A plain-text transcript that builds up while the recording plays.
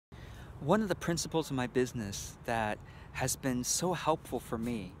One of the principles of my business that has been so helpful for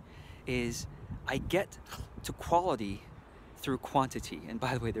me is I get to quality through quantity. And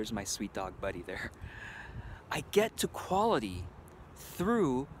by the way, there's my sweet dog buddy there. I get to quality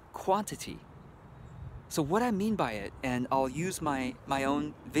through quantity. So what I mean by it, and I'll use my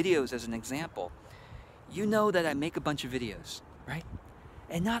own videos as an example. You know that I make a bunch of videos, right?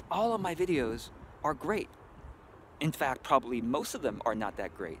 And not all of my videos are great. In fact, probably most of them are not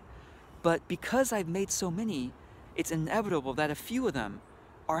that great. But because I've made so many, it's inevitable that a few of them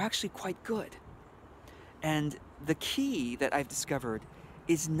are actually quite good. And the key that I've discovered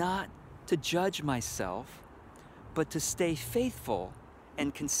is not to judge myself, but to stay faithful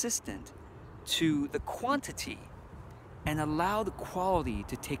and consistent to the quantity and allow the quality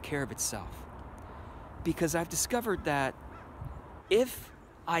to take care of itself. Because I've discovered that if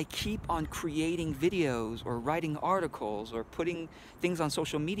I keep on creating videos or writing articles or putting things on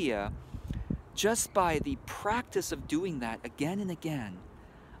social media, just by the practice of doing that again and again,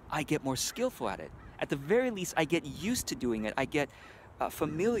 I get more skillful at it. At the very least, I get used to doing it. I get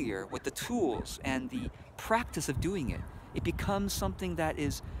familiar with the tools and the practice of doing it. It becomes something that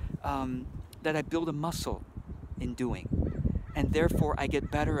is that I build a muscle in doing, and therefore I get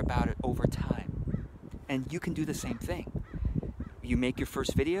better about it over time. And you can do the same thing. You make your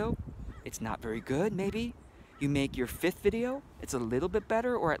first video, it's not very good, maybe. You make your fifth video, it's a little bit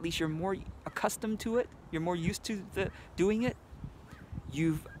better, or at least you're more accustomed to it. You're more used to doing it.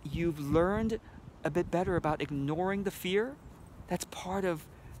 You've learned a bit better about ignoring the fear. That's part of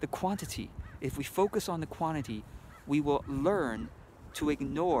the quantity. If we focus on the quantity, we will learn to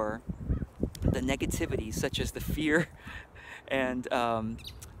ignore the negativity, such as the fear and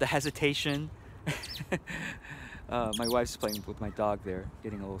the hesitation. My wife's playing with my dog there,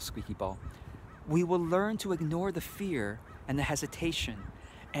 getting a little squeaky ball. We will learn to ignore the fear and the hesitation,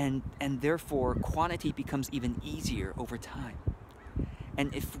 and therefore quantity becomes even easier over time.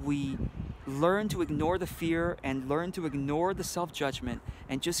 And if we learn to ignore the fear and learn to ignore the self-judgment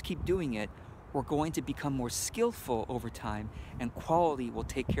and just keep doing it, we're going to become more skillful over time, and quality will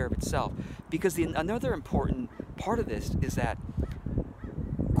take care of itself. Because another important part of this is that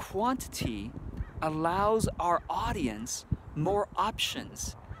quantity allows our audience more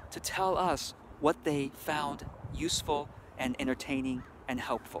options to tell us what they found useful and entertaining and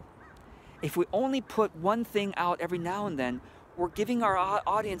helpful. If we only put one thing out every now and then, we're giving our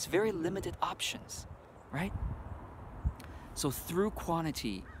audience very limited options, right? So through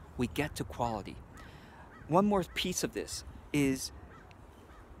quantity, we get to quality. One more piece of this is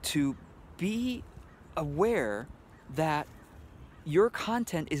to be aware that your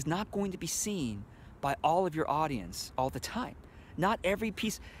content is not going to be seen by all of your audience all the time. Not every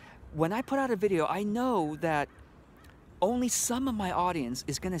piece. When I put out a video, I know that only some of my audience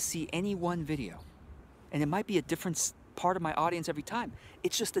is going to see any one video. And it might be a different part of my audience every time.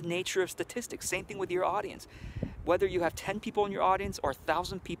 It's just the nature of statistics. Same thing with your audience. Whether you have 10 people in your audience or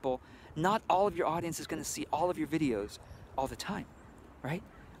 1,000 people, not all of your audience is going to see all of your videos all the time, right?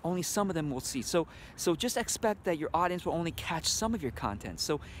 Only some of them will see. So just expect that your audience will only catch some of your content.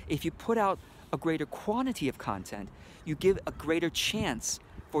 So if you put out a greater quantity of content, you give a greater chance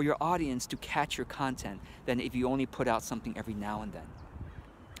for your audience to catch your content than if you only put out something every now and then.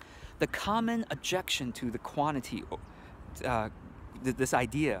 The common objection to the quantity, this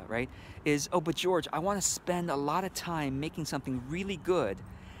idea, right, is, oh, but George, I want to spend a lot of time making something really good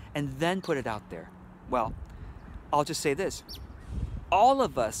and then put it out there. Well, I'll just say this. All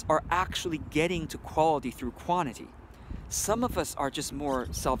of us are actually getting to quality through quantity. Some of us are just more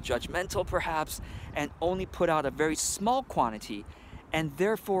self-judgmental, perhaps, and only put out a very small quantity, and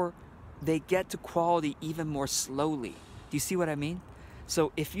therefore they get to quality even more slowly. Do you see what I mean?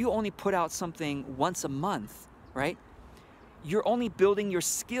 So if you only put out something once a month, right, you're only building your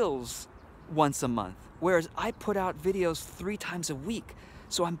skills once a month, whereas I put out videos 3 times a week.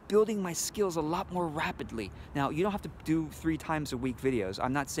 So I'm building my skills a lot more rapidly. Now, you don't have to do 3 times a week videos.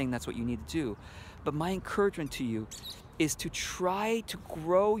 I'm not saying that's what you need to do. But my encouragement to you is to try to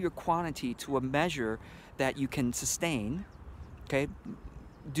grow your quantity to a measure that you can sustain, okay?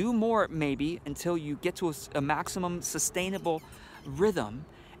 Do more maybe until you get to a maximum sustainable rhythm,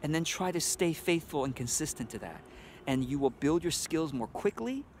 and then try to stay faithful and consistent to that. And you will build your skills more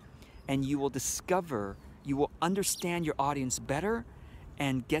quickly, and you will understand your audience better,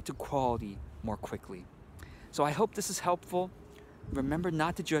 and get to quality more quickly. So I hope this is helpful. Remember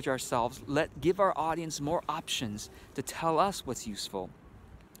not to judge ourselves. Give our audience more options to tell us what's useful.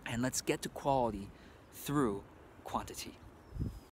 And let's get to quality through quantity.